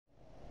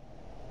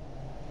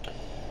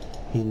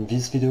In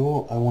this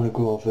video I want to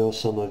go over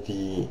some of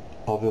the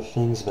other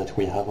things that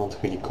we haven't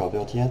really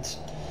covered yet.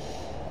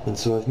 And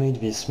so I've made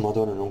this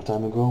model a long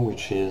time ago,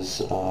 which is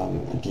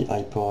the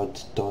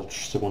iPod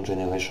Touch second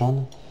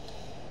generation.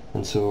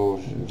 And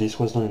so this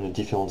was done in a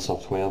different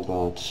software,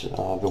 but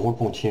the whole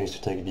point here is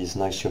to take these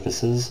nice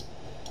surfaces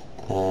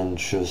and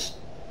just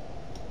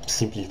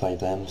simplify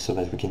them so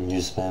that we can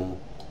use them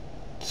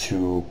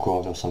to go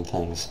over some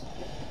things.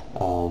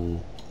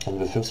 And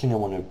the first thing I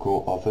want to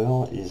go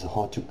over is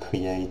how to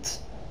create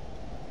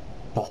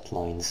part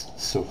lines.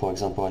 So for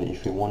example,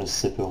 if we want to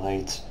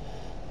separate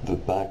the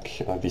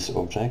back of this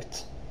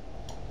object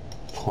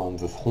from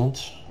the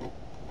front,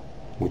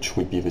 which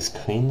would be the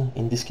screen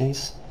in this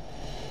case,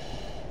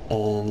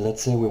 and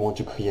let's say we want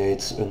to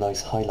create a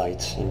nice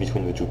highlight in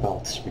between the two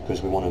parts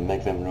because we want to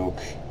make them look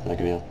like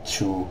they are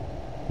two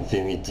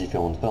very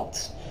different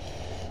parts.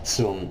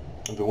 So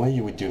the way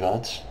you would do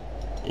that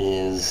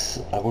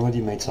is, I've already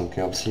made some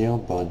curves here,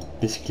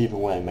 but basically the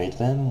way I made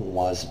them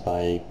was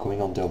by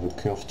going under the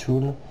curve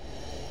tool,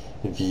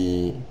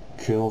 the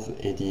curve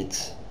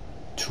edit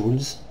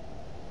tools,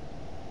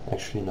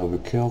 actually no, the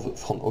curve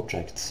from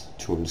objects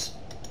tools,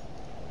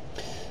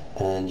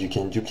 and you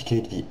can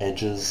duplicate the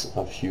edges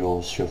of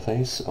your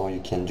surface, or you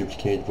can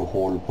duplicate the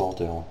whole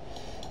border,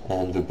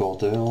 and the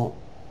border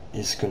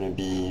is going to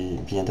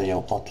be the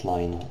entire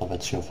outline of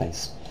that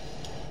surface.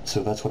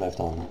 So that's what I've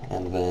done,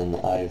 and then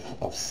I've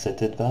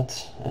offsetted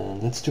that,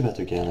 and let's do that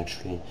again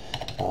actually.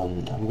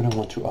 I'm going to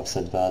want to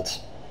offset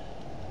that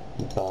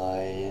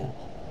by,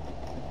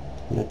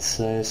 let's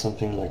say,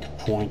 something like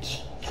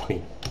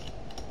 0.3,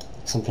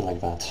 something like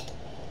that.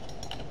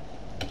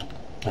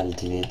 I'll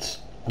delete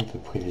the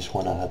previous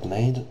one I had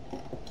made.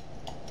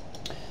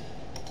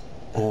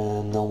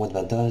 And now what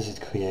that does,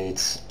 it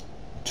creates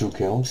two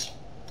curves,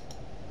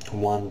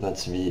 one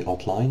that's the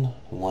outline,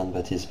 one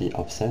that is the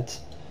offset.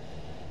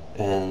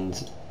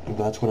 And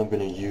that's what I'm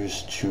going to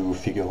use to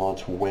figure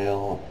out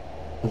where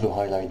the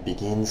highlight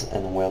begins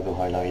and where the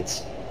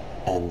highlight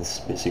ends,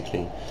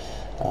 basically.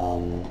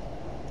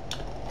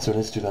 So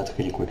let's do that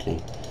really quickly.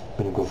 I'm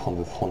going to go from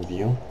the front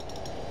view,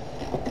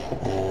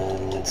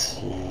 and let's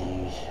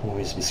see, where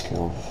is this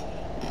curve?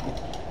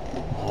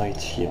 Right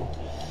here.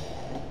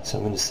 So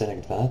I'm going to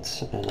select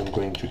that, and I'm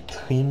going to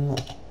trim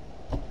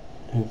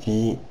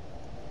the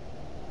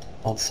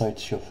outside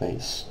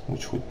surface,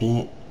 which would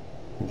be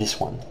this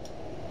one.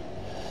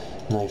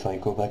 Now if I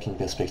go back in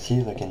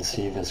perspective, I can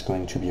see there's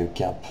going to be a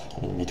gap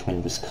in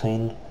between the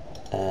screen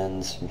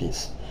and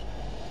this.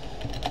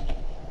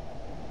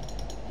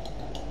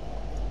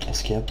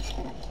 Escape.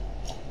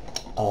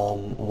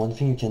 One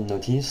thing you can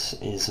notice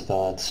is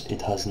that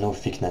it has no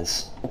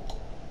thickness,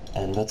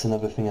 and that's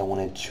another thing I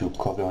wanted to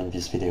cover in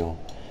this video.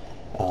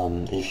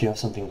 If you have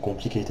something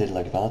complicated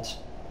like that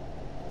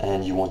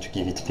and you want to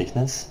give it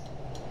thickness,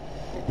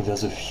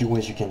 there's a few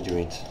ways you can do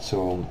it.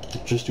 So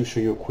just to show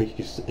you a quick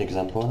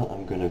example,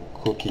 I'm going to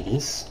copy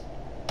this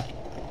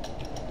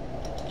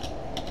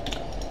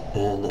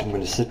and I'm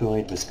going to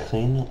separate the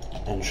screen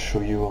and show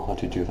you how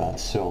to do that.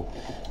 So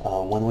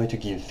one way to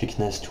give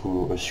thickness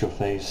to a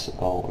surface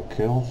or a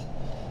curve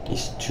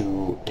is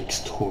to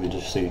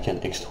extrude. So you can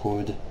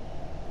extrude,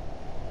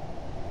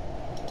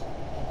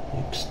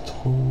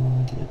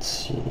 let's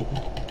see,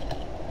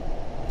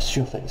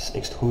 surface,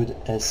 extrude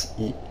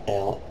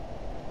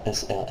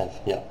SRF,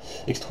 yeah,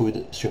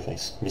 extrude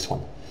surface, this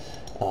one.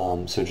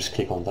 So just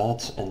click on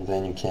that, and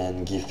then you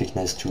can give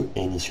thickness to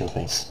any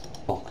surface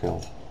or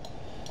curve.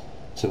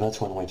 So that's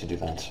one way to do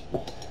that.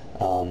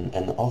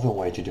 Another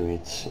way to do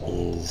it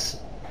is,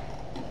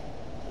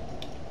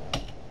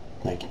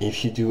 like,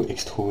 if you do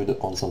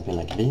extrude on something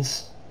like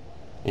this,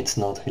 it's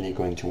not really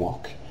going to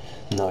work.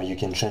 Now you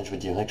can change the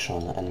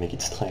direction and make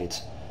it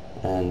straight,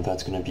 and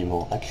that's going to be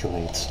more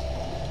accurate,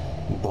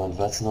 but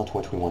that's not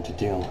what we want to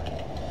do.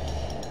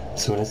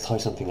 So let's try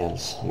something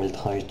else. We'll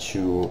try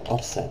to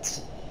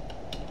offset.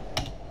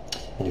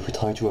 And if we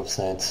try to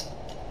offset,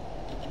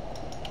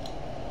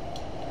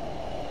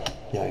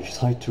 yeah, if you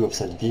try to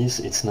offset this,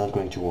 it's not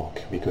going to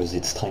work because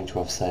it's trying to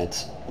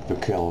offset the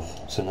curve.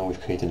 So now we've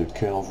created a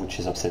curve which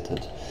is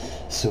offsetted.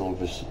 So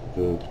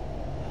the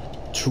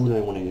tool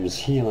I want to use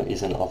here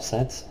is an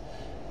offset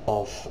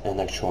of an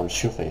actual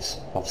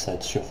surface,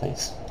 offset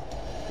surface.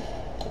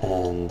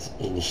 And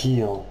in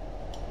here,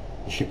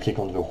 if you click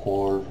on the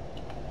whole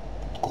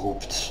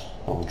grouped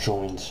or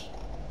joined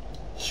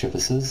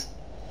surfaces,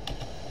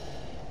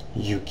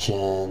 you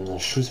can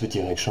choose the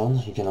direction.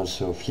 You can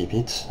also flip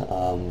it.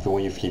 The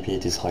way you flip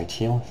it is right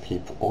here,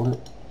 flip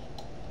all.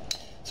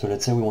 So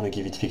let's say we want to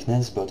give it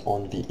thickness but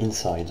on the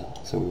inside,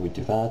 so we would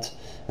do that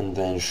and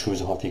then choose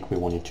how thick we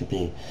want it to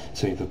be.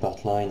 So if the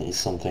part line is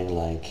something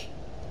like,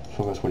 I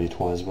forgot what it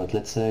was, but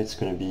let's say it's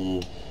going to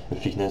be a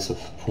thickness of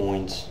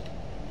 0.3.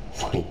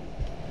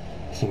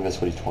 I think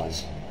that's what it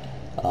was.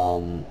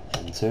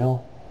 Enter.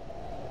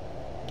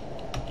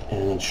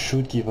 And it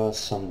should give us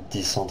some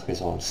decent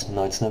results.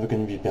 Now it's never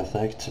going to be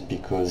perfect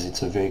because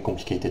it's a very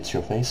complicated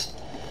surface,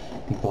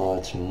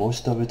 but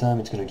most of the time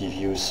it's going to give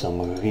you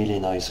some really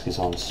nice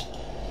results.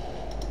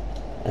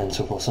 And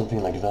so for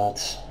something like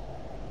that,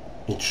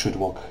 it should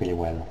work really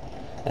well.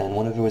 And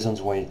one of the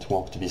reasons why it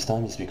worked this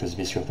time is because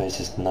this surface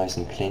is nice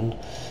and clean,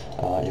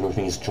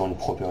 everything is joined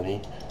properly,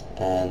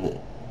 and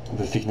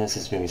the thickness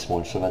is very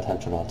small, so that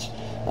helped a lot.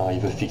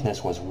 If the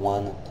thickness was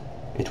 1,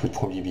 it would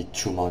probably be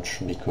too much,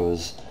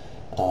 because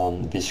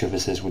these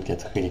surfaces would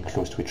get really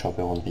close to each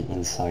other on the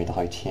inside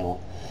right here.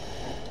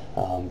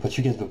 But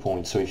you get the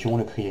point. So if you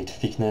want to create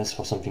thickness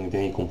for something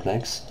very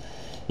complex,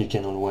 you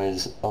can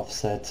always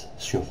offset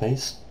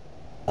surface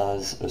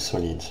as a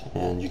solid,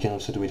 and you can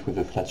also do it with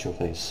a flat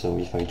surface. So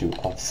if I do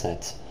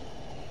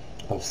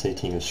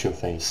offsetting a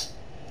surface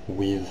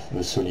with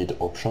the solid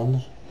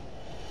option,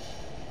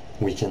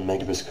 we can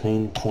make the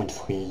screen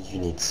 0.3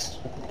 units,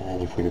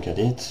 and if we look at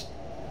it,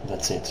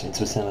 that's it. It's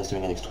the same as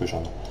doing an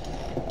extrusion.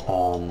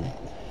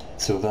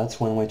 So that's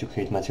one way to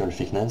create material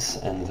thickness,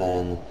 and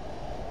then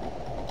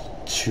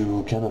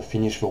to kind of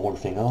finish the whole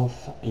thing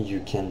off, you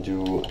can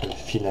do a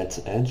fillet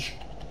edge,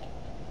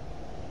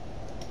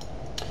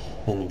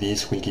 and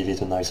this will give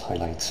it a nice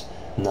highlight.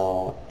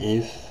 Now,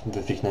 if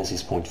the thickness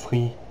is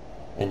 0.3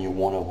 and you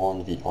want to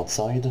round the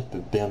outside, the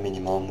bare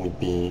minimum would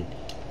be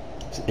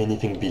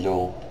anything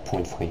below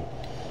 0.3.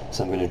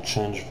 So I'm going to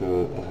change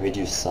the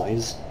radius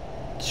size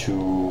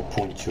to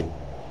 0.2,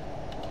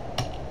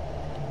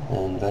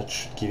 and that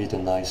should give it a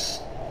nice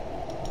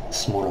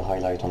smaller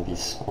highlight on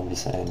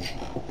this edge.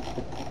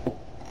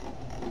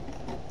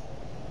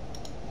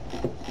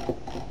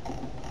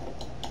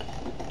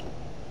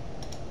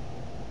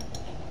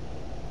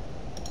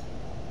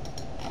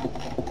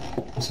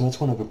 So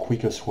that's one of the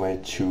quickest way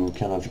to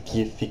kind of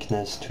give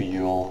thickness to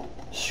your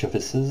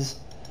surfaces,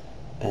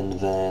 and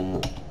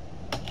then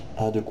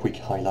add a quick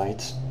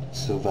highlight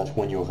so that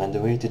when you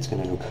render it, it's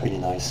going to look really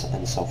nice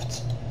and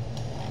soft.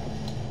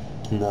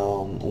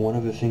 Now, one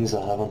of the things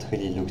I haven't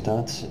really looked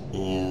at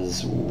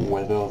is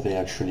whether they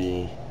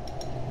actually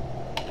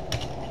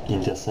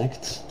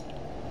intersect,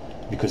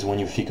 because when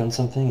you thicken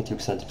something, it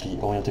looks at the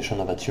orientation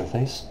of that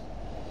surface,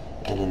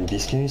 and in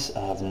this case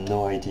I have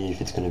no idea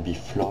if it's going to be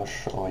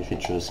flush or if it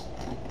just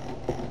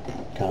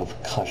kind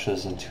of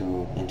crashes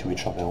into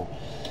each other.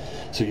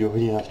 So you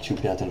really have to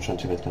pay attention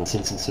to that kind of.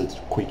 Since it's a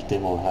quick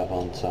demo, I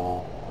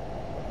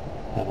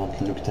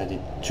haven't looked at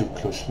it too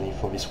closely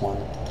for this one.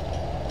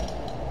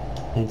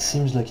 And it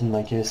seems like in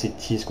my case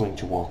it is going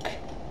to work.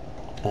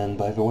 And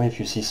by the way, if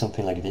you see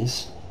something like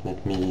this,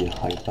 let me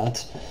hide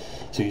that.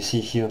 So you see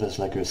here there's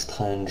like a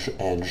strange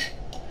edge.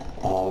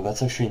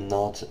 That's actually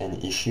not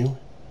an issue.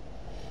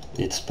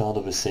 It's part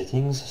of the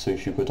settings. So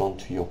if you go down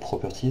to your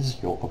properties,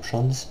 your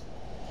options,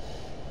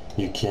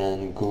 you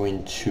can go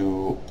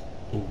into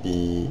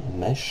the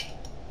mesh,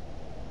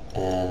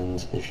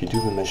 and if you do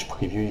the mesh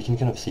preview, you can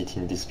kind of see it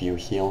in this view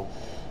here.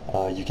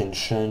 You can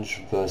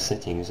change the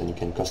settings and you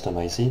can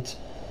customize it,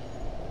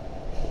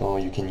 or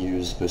you can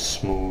use the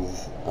smooth,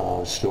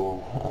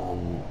 slow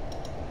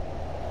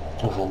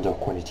render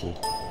quality.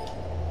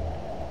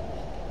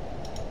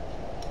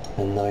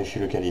 And now if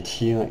you look at it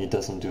here, it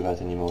doesn't do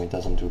that anymore. It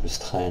doesn't do the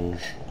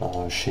strange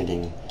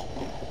shading.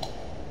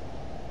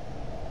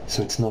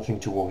 So it's nothing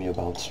to worry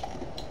about.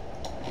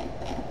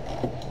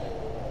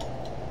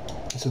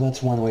 So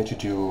that's one way to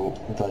do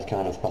that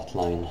kind of part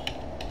line.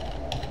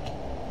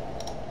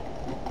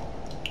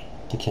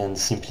 You can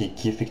simply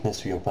give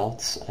thickness to your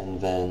parts,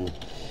 and then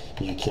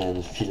you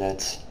can fillet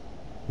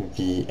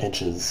the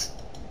edges.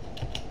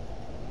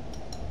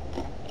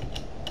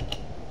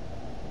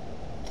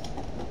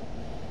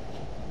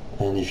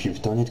 And if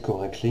you've done it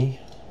correctly,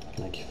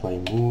 like if I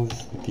move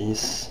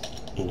this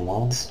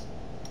inwards,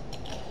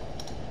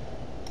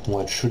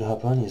 what should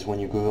happen is when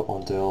you go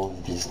under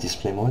this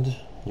display mode,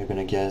 you're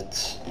gonna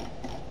get,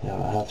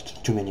 I have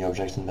too many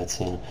objects in that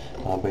scene,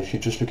 but if you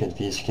just look at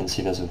this, you can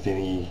see there's a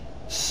very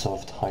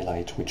soft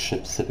highlight which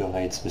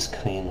separates the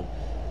screen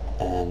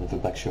and the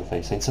back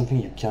surface. And it's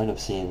something you kind of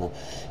see in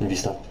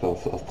this type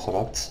of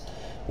products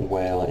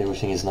where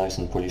everything is nice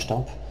and polished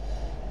up.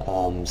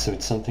 So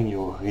it's something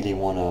you really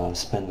want to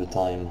spend the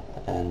time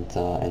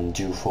and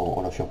do for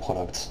all of your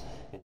products.